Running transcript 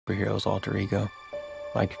superhero's alter ego,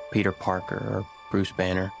 like Peter Parker or Bruce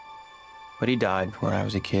Banner. But he died when I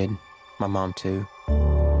was a kid. My mom, too.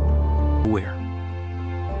 Where?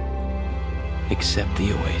 Except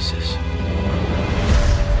the Oasis.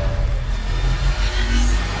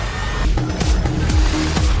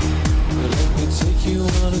 Let me take you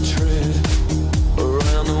on a trip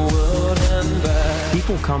around the world and back.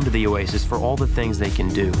 People come to the Oasis for all the things they can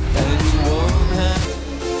do.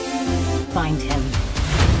 Find him.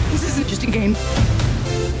 This isn't just a game.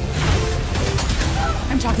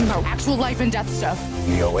 I'm talking about actual life and death stuff.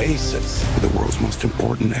 The Oasis, the world's most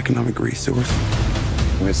important economic resource.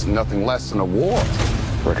 It's nothing less than a war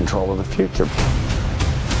for control of the future.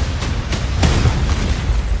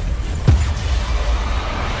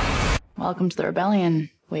 Welcome to the rebellion,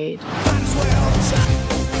 Wade.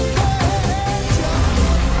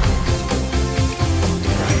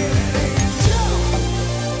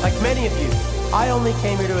 Like many of you, I only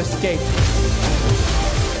came here to escape.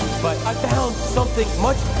 But I found something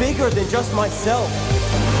much bigger than just myself.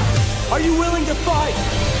 Are you willing to fight?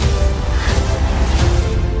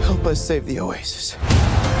 Help us save the Oasis.